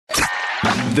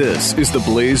This is the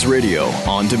Blaze Radio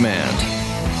on demand.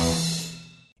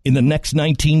 In the next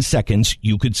 19 seconds,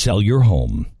 you could sell your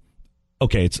home.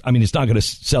 Okay, it's not going to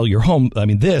sell your home,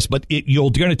 but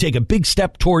you're going to take a big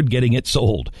step toward getting it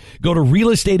sold. Go to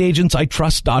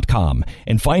realestateagentsitrust.com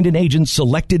and find an agent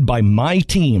selected by my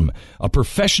team, a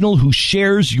professional who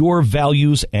shares your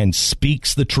values and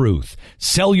speaks the truth.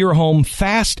 Sell your home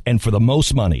fast and for the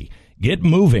most money. Get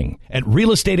moving at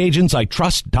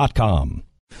realestateagentsitrust.com.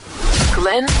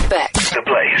 Glenn Beck. The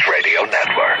Blaze Radio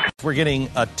Network. We're getting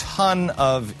a ton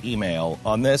of email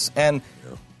on this, and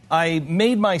I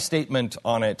made my statement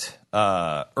on it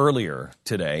earlier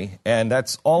today, and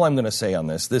that's all I'm going to say on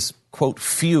this. This, quote,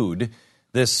 feud,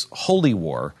 this holy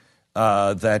war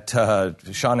that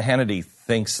Sean Hannity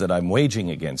thinks that I'm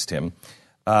waging against him.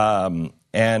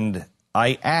 And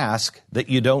I ask that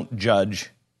you don't judge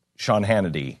Sean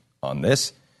Hannity on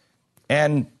this.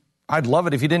 And I'd love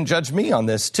it if you didn't judge me on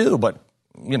this, too, but,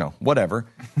 whatever.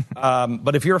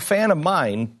 But if you're a fan of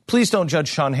mine, please don't judge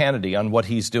Sean Hannity on what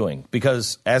he's doing.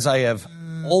 Because as I have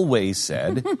always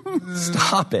said,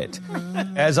 stop it.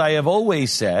 As I have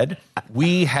always said,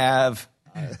 we have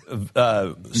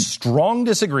strong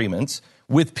disagreements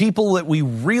with people that we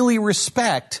really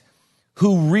respect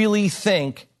who really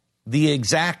think the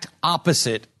exact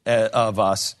opposite of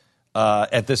us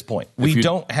at this point. We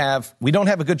don't have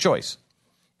a good choice.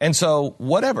 And so,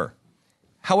 whatever.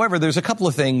 However, there's a couple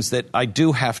of things that I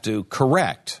do have to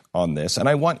correct on this, and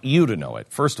I want you to know it.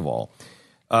 First of all,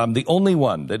 the only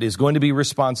one that is going to be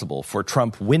responsible for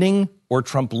Trump winning or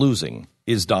Trump losing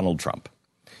is Donald Trump.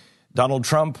 Donald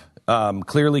Trump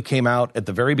clearly came out at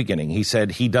the very beginning. He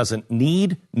said he doesn't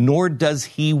need, nor does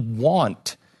he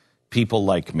want people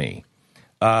like me.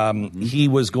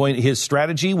 His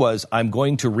strategy was, I'm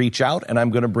going to reach out and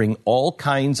I'm going to bring all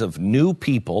kinds of new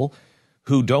people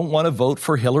who don't want to vote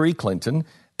for Hillary Clinton,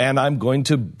 and I'm going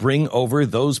to bring over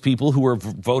those people who are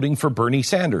voting for Bernie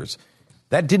Sanders.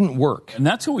 That didn't work. And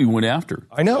that's who we went after.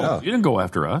 I know. Yeah. You didn't go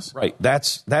after us. Right.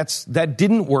 That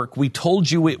didn't work. We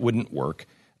told you it wouldn't work.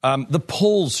 The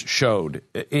polls showed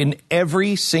in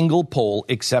every single poll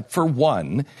except for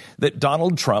one that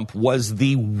Donald Trump was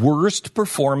the worst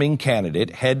performing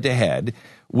candidate head-to-head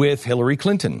with Hillary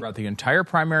Clinton. Throughout the entire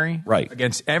primary, right,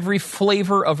 against every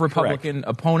flavor of Republican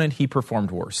opponent, he performed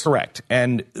worse. Correct.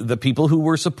 And the people who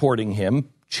were supporting him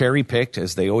cherry-picked,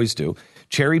 as they always do,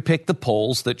 cherry-picked the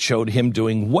polls that showed him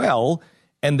doing well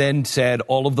and then said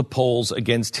all of the polls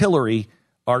against Hillary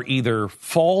are either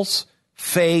false,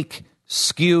 fake,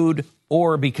 skewed,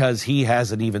 or because he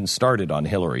hasn't even started on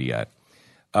Hillary yet.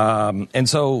 And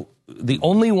so the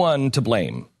only one to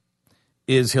blame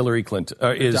is Hillary Clinton,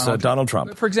 Donald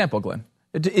Trump. For example, Glenn,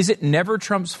 is it never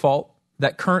Trump's fault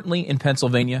that currently in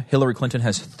Pennsylvania, Hillary Clinton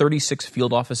has 36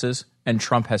 field offices and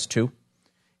Trump has 2?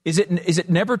 Is it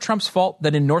never Trump's fault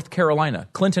that in North Carolina,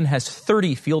 Clinton has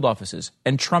 30 field offices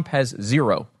and Trump has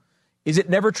 0? Is it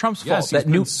never Trump's fault that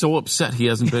he's been so upset he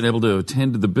hasn't been able to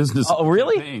attend to the business? Oh,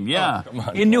 really? Campaign. Yeah.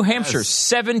 Oh, in New Hampshire,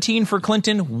 17 for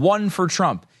Clinton, 1 for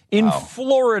Trump. In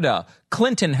Florida,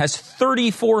 Clinton has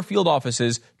 34 field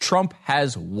offices. Trump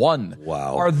has 1.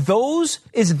 Wow.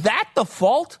 Is that the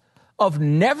fault of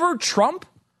never Trump?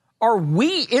 Are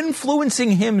we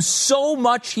influencing him so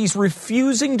much he's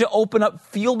refusing to open up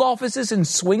field offices in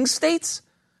swing states?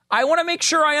 I want to make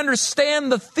sure I understand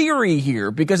the theory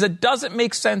here because it doesn't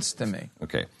make sense to me.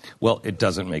 Okay. Well, it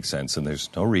doesn't make sense, and there's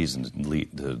no reason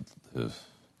to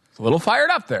It's a little fired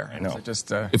up there. I know.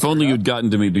 If only you'd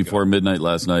gotten to me before midnight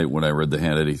last night when I read the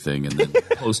Hannity thing and then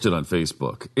posted on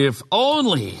Facebook. If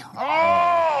only.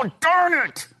 Oh, darn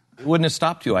it. It wouldn't have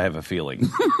stopped you, I have a feeling.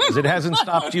 Because it hasn't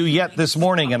stopped you yet this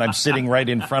morning, and I'm sitting right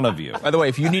in front of you. By the way,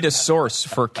 if you need a source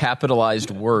for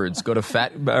capitalized words, go to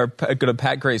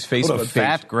Pat Gray's Facebook Go to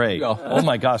Fat Gray. Go. Oh,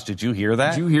 my gosh, did you hear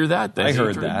that? Did you hear that? I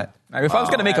heard that. If I was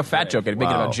going to make a fat joke, I'd make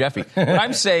it about Jeffy. What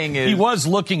I'm saying is... He was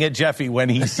looking at Jeffy when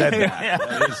he said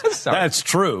that. That's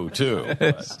true, too.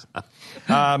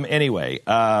 Anyway,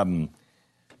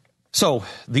 so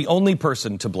the only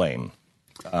person to blame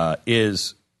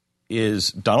is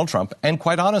Donald Trump. And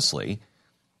quite honestly,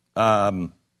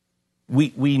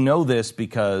 we know this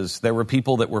because there were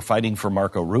people that were fighting for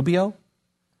Marco Rubio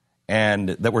and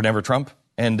that were never Trump,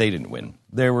 and they didn't win.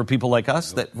 There were people like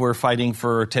us that were fighting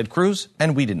for Ted Cruz,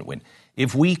 and we didn't win.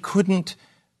 If we couldn't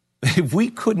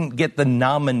get the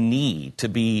nominee to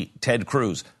be Ted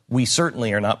Cruz, we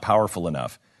certainly are not powerful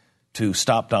enough to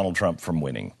stop Donald Trump from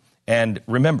winning. And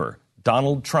remember,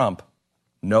 Donald Trump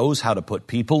knows how to put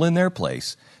people in their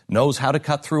place, knows how to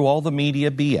cut through all the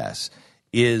media BS,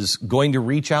 is going to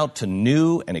reach out to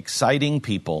new and exciting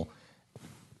people.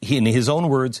 In his own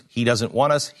words, he doesn't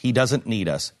want us, he doesn't need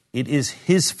us. It is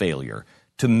his failure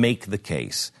to make the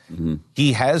case.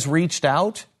 He has reached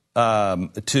out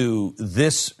to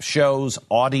this show's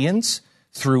audience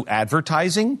through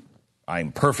advertising.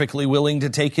 I'm perfectly willing to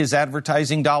take his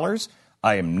advertising dollars.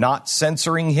 I am not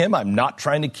censoring him. I'm not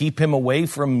trying to keep him away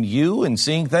from you and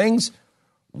seeing things.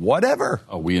 Whatever.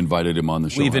 Oh, we invited him on the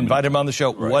show. We've invited him on the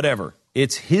show. Right. Whatever.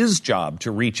 It's his job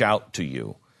to reach out to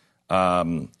you.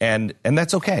 And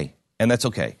that's okay. And that's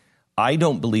okay. I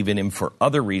don't believe in him for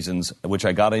other reasons, which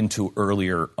I got into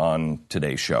earlier on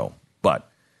today's show. But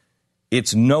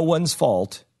it's no one's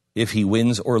fault if he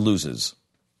wins or loses.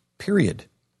 Period.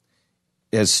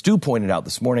 As Stu pointed out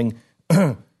this morning,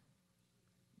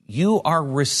 you are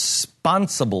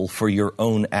responsible for your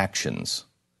own actions.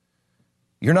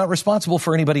 You're not responsible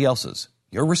for anybody else's.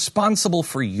 You're responsible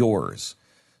for yours.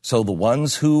 So the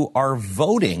ones who are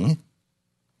voting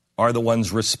are the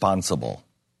ones responsible.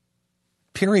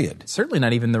 Period. Certainly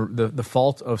not even the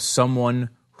fault of someone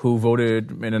who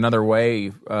voted in another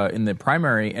way in the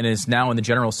primary and is now in the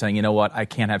general saying, you know what, I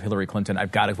can't have Hillary Clinton.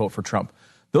 I've got to vote for Trump.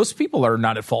 Those people are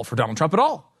not at fault for Donald Trump at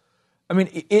all. I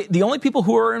mean, the only people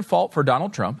who are in fault for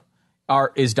Donald Trump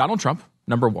is Donald Trump,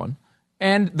 number one,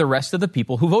 and the rest of the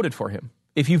people who voted for him.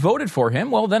 If you voted for him,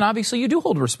 well, then obviously you do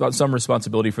hold some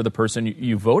responsibility for the person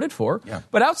you voted for. Yeah.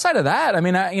 But outside of that, I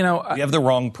mean, we have the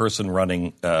wrong person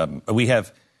running.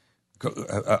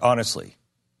 Honestly,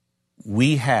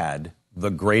 we had the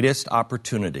greatest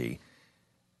opportunity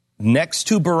next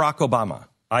to Barack Obama.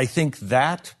 I think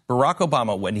that Barack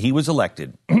Obama, when he was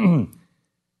elected,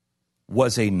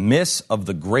 was a miss of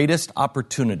the greatest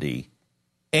opportunity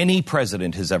any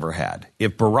president has ever had.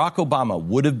 If Barack Obama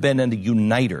would have been a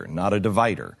uniter, not a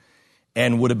divider,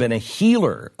 and would have been a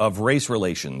healer of race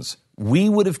relations, we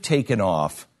would have taken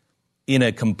off in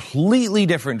a completely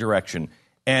different direction,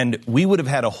 and we would have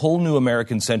had a whole new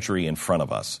American century in front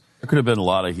of us. There could have been a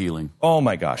lot of healing. Oh,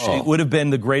 my gosh. It would have been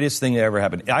the greatest thing that ever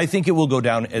happened. I think it will go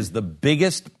down as the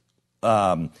biggest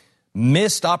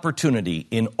missed opportunity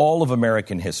in all of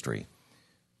American history.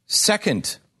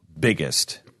 Second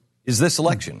biggest is this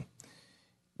election.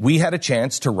 We had a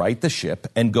chance to right the ship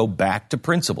and go back to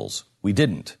principles. We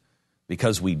didn't,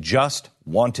 because we just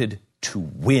wanted to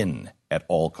win at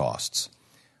all costs.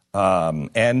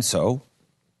 And so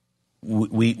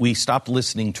we stopped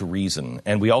listening to reason,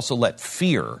 and we also let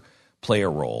fear play a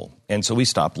role. And so we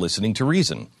stopped listening to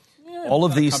reason. Yeah, all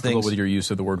of these things. With your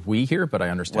use of the word "we" here, but I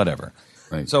understand. Whatever.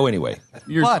 Right. So anyway,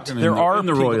 You're but there are in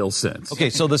the royal sense. Okay,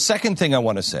 so the second thing I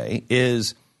want to say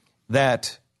is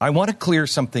that I want to clear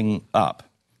something up.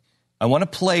 I want to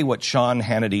play what Sean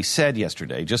Hannity said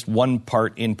yesterday, just one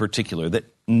part in particular that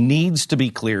needs to be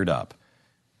cleared up.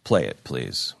 Play it,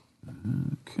 please.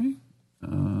 Okay.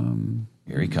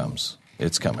 Here he comes.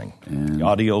 It's coming. The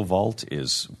audio vault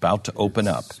is about to open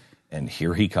up, and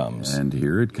here he comes. And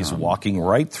here it comes. He's walking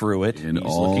right through it. He's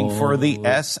looking for the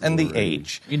S and the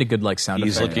H. You need a good sound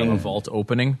He's effect looking of a vault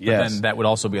opening. Yes. But then that would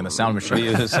also be on the sound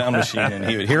machine. The sound machine, and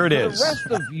here it is. The rest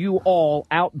of you all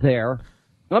out there,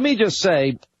 let me just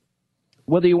say,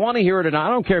 whether you want to hear it or not, I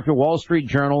don't care if you're Wall Street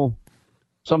Journal,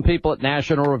 some people at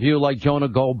National Review like Jonah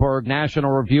Goldberg,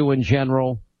 National Review in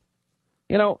general.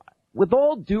 You know, with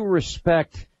all due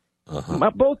respect,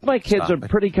 both my kids are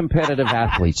pretty competitive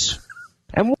athletes.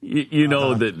 And you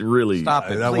know that really. Stop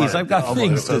it, please. I've got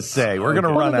things to say. We're going to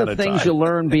run out of time. One of the things you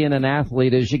learn being an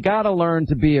athlete is you got to learn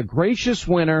to be a gracious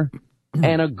winner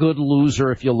and a good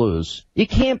loser if you lose. You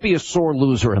can't be a sore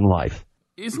loser in life.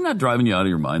 Isn't that driving you out of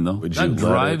your mind, though? That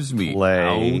drives me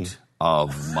out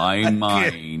of my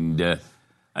mind.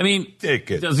 I mean,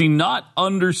 does he not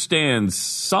understand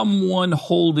someone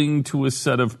holding to a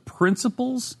set of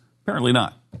principles? Apparently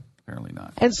not. Apparently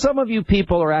not. And some of you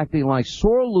people are acting like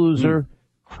sore loser,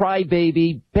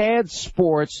 crybaby, bad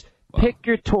sports, pick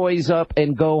your toys up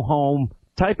and go home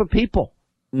type of people.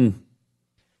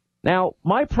 Now,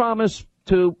 my promise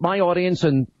to my audience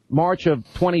in March of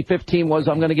 2015 was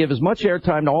I'm going to give as much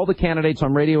airtime to all the candidates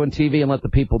on radio and TV and let the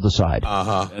people decide.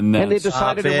 And they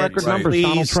decided in record numbers,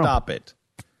 Donald Trump. Stop it.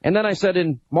 And then I said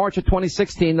in March of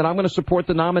 2016 that I'm going to support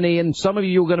the nominee, and some of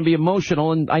you are going to be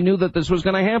emotional, and I knew that this was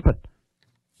going to happen.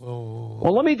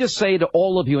 Well, let me just say to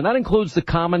all of you, and that includes the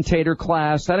commentator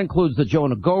class, that includes the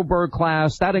Jonah Goldberg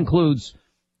class, that includes,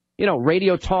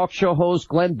 radio talk show host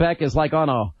Glenn Beck is like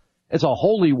it's a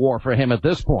holy war for him at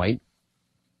this point.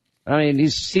 I mean,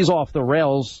 he's off the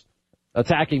rails,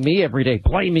 attacking me every day,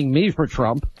 blaming me for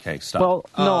Trump. Okay, stop. Well,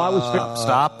 no, I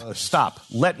was... Stop.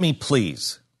 Let me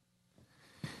please.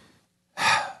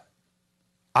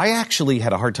 I actually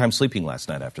had a hard time sleeping last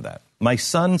night after that. My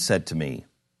son said to me,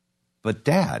 but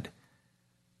Dad,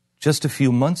 just a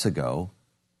few months ago,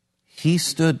 he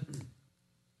stood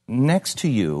next to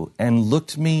you and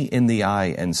looked me in the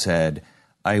eye and said,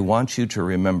 I want you to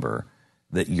remember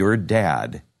that your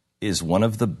dad is one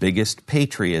of the biggest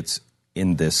patriots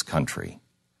in this country.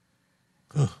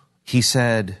 He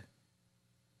said,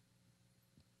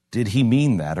 did he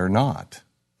mean that or not?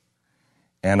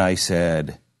 And I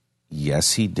said,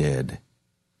 yes, he did.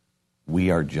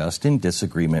 We are just in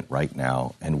disagreement right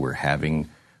now, and we're having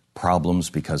problems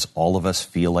because all of us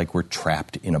feel like we're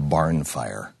trapped in a barn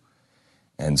fire.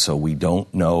 And so we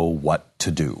don't know what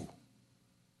to do.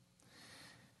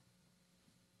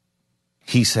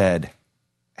 He said,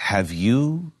 have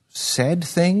you said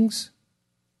things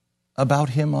about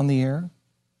him on the air?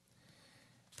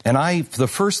 And the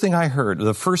first thing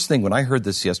when I heard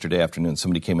this yesterday afternoon,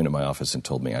 somebody came into my office and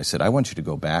told me, I said, I want you to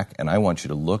go back and I want you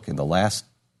to look in the last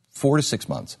 4 to 6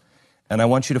 months. And I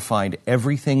want you to find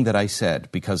everything that I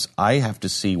said because I have to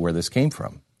see where this came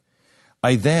from.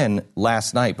 I then,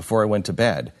 last night, before I went to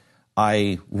bed,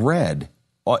 I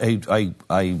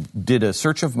did a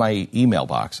search of my email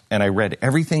box and I read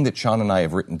everything that Sean and I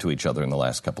have written to each other in the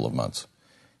last couple of months.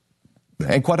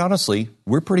 And quite honestly,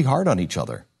 we're pretty hard on each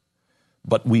other.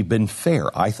 But we've been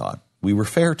fair, I thought. We were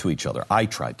fair to each other. I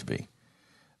tried to be.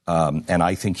 And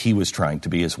I think he was trying to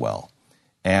be as well.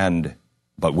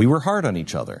 But we were hard on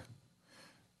each other.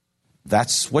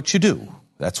 That's what you do.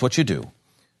 That's what you do.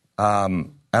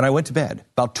 And I went to bed.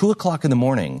 About 2 o'clock in the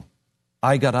morning,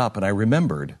 I got up and I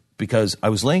remembered because I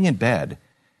was laying in bed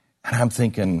and I'm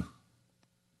thinking,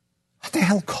 what the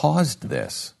hell caused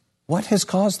this? What has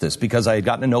caused this? Because I had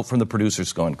gotten a note from the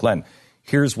producers going, Glenn,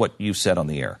 here's what you said on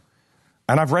the air.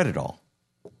 And I've read it all.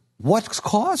 What's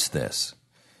caused this?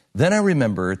 Then I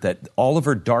remembered that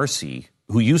Oliver Darcy,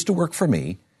 who used to work for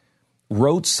me,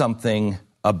 wrote something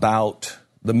about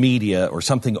the media or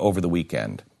something over the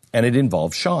weekend, and it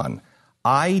involved Sean.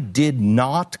 I did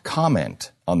not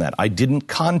comment on that. I didn't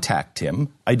contact him.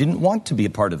 I didn't want to be a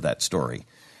part of that story.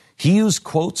 He used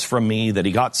quotes from me that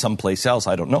he got someplace else.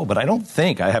 I don't know, but I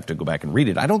have to go back and read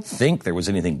it. I don't think there was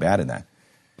anything bad in that.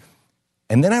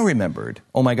 And then I remembered,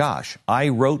 oh my gosh, I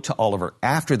wrote to Oliver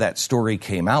after that story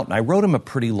came out, and I wrote him a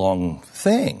pretty long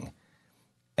thing.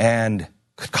 And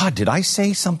God, did I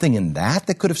say something in that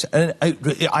could have...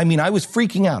 I was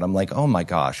freaking out. I'm like, oh my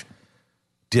gosh,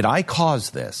 did I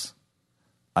cause this?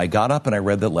 I got up and I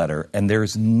read the letter, and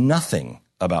there's nothing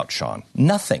about Sean.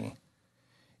 Nothing.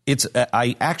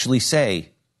 I actually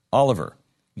say, Oliver,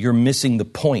 you're missing the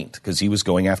point, because he was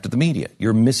going after the media.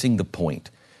 You're missing the point.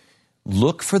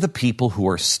 Look for the people who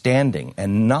are standing,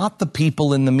 and not the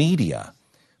people in the media,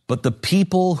 but the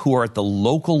people who are at the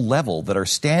local level that are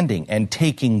standing and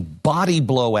taking body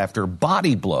blow after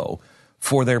body blow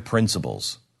for their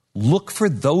principles. Look for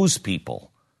those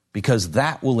people, because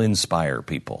that will inspire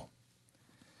people.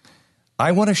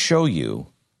 I want to show you,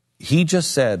 he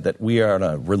just said that we are on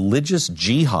a religious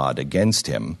jihad against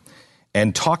him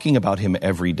and talking about him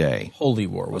every day. Holy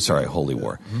war. Holy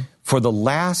war. Mm-hmm. For the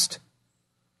last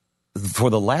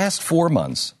 4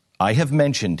 months, I have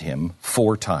mentioned him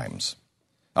 7 times.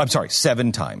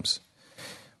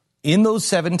 In those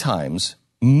 7 times,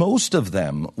 most of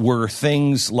them were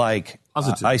things like,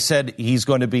 I said he's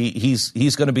going to be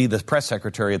the press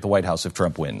secretary at the White House if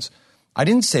Trump wins. I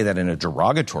didn't say that in a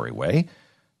derogatory way.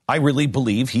 I really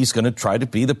believe he's going to try to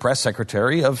be the press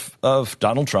secretary of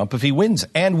Donald Trump if he wins.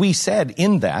 And we said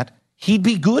in that he'd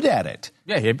be good at it.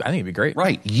 Yeah, I think he'd be great.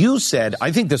 Right. You said,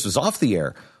 I think this was off the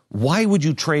air, why would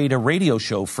you trade a radio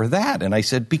show for that? And I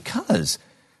said, because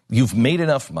you've made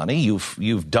enough money,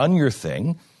 you've done your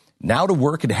thing. Now to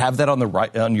work and have that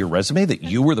on your resume that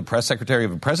you were the press secretary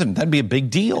of a president, that'd be a big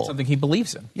deal. That's something he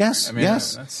believes in. Yes,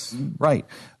 yes. That's right.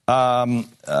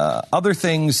 Other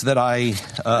things that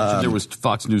there was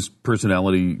Fox News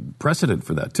personality precedent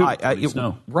for that, too.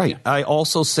 Right. Yeah. I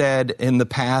also said in the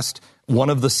past, one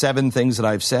of the 7 things that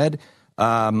I've said,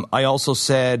 I also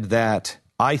said that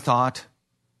I thought,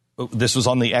 this was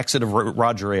on the exit of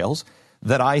Roger Ailes,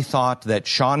 that I thought that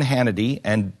Sean Hannity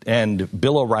and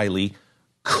Bill O'Reilly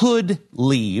could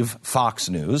leave Fox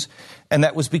News, and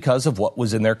that was because of what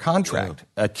was in their contract,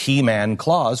 a key man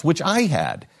clause, which I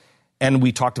had. And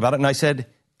we talked about it, and I said,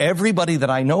 everybody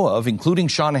that I know of, including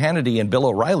Sean Hannity and Bill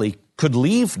O'Reilly, could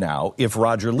leave now if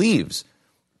Roger leaves.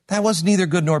 That was neither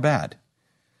good nor bad.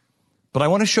 But I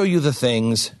want to show you the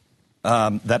things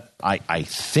that I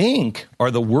think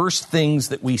are the worst things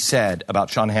that we said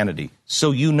about Sean Hannity. So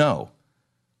you know,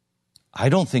 I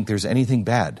don't think there's anything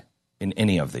bad in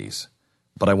any of these.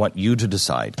 But I want you to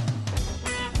decide.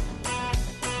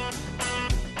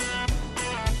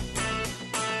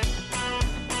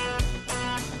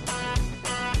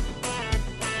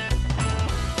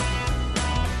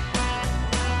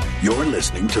 You're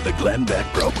listening to the Glenn Beck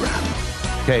Program.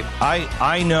 Okay,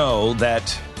 I know that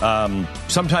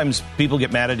sometimes people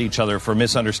get mad at each other for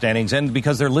misunderstandings and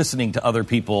because they're listening to other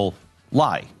people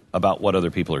lie about what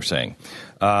other people are saying.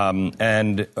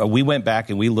 And we went back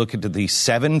and we looked at the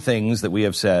 7 things that we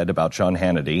have said about Sean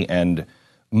Hannity, and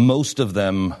most of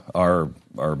them are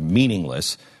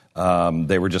meaningless.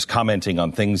 They were just commenting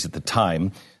on things at the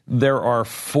time. There are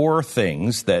 4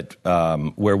 things that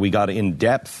where we got in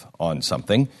depth on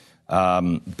something.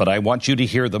 But I want you to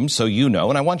hear them so you know,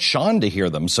 and I want Sean to hear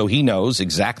them so he knows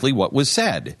exactly what was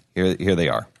said. Here they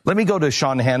are. Let me go to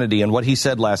Sean Hannity and what he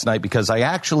said last night, because I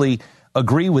actually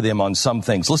agree with him on some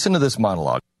things. Listen to this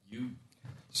monologue.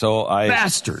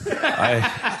 Bastard.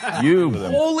 You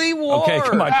holy war. Okay,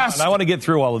 come on. I want to get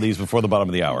through all of these before the bottom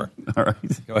of the hour. All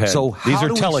right. Go ahead. So these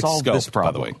are telescoped,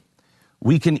 by the way.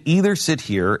 We can either sit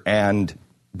here and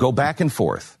go back and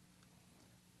forth.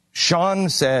 Sean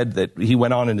said that he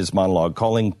went on in his monologue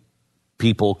calling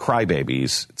people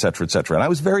crybabies, et cetera, and I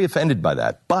was very offended by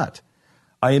that. But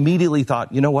I immediately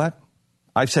thought, you know what?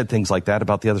 I've said things like that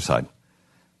about the other side.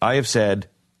 I've said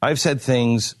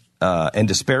things and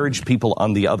disparaged people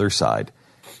on the other side,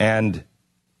 and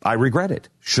I regret it.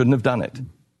 Shouldn't have done it.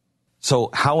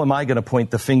 So how am I going to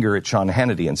point the finger at Sean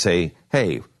Hannity and say,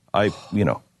 hey,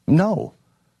 no,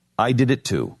 I did it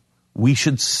too. We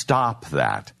should stop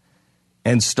that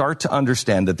and start to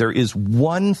understand that there is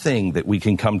one thing that we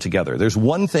can come together. There's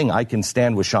one thing I can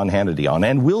stand with Sean Hannity on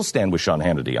and will stand with Sean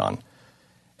Hannity on.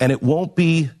 And it won't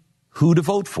be who to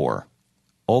vote for.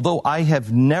 Although I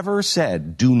have never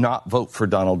said do not vote for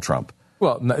Donald Trump.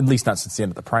 Well, at least not since the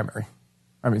end of the primary.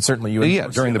 I mean, certainly you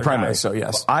during the primary. So,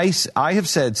 yes. I have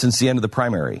said since the end of the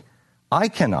primary, I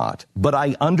cannot, but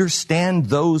I understand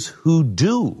those who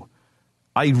do.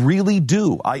 I really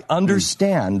do. I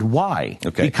understand why.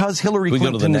 Okay. Because Hillary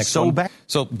Clinton is so bad.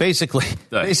 So basically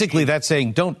that's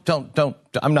saying don't.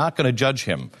 I'm not going to judge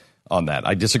him on that.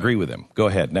 I disagree with him. Go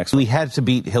ahead. Next. We had to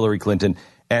beat Hillary Clinton,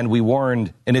 and we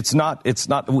warned, and it's not,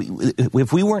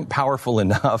 if we weren't powerful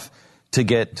enough to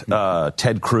get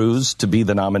Ted Cruz to be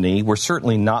the nominee, we're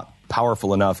certainly not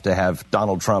powerful enough to have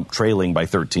Donald Trump trailing by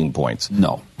 13 points.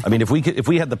 No. I mean, if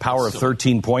we had the power of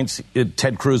 13 points,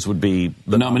 Ted Cruz would be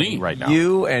the nominee right now.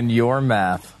 You and your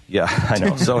math. Yeah, I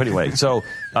know. So anyway,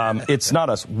 it's not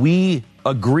us. We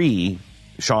agree,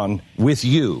 Sean, with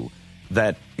you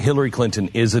that Hillary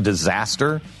Clinton is a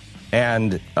disaster,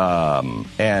 and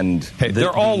hey,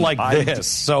 they're all like this.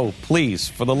 So please,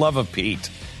 for the love of Pete,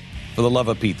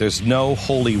 there's no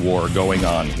holy war going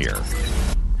on here.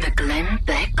 The Glenn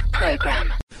Beck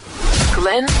Program.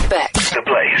 Glenn Beck. The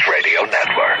Blaze Radio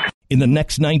Network. In the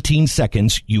next 19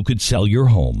 seconds, you could sell your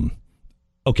home.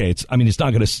 Okay, it's not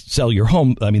going to sell your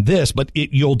home, but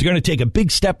you're going to take a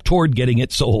big step toward getting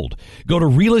it sold. Go to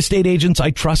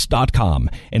realestateagentsitrust.com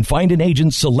and find an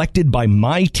agent selected by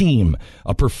my team,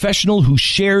 a professional who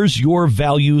shares your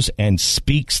values and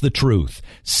speaks the truth.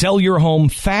 Sell your home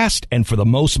fast and for the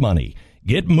most money.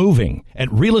 Get moving at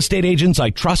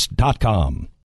realestateagentsitrust.com.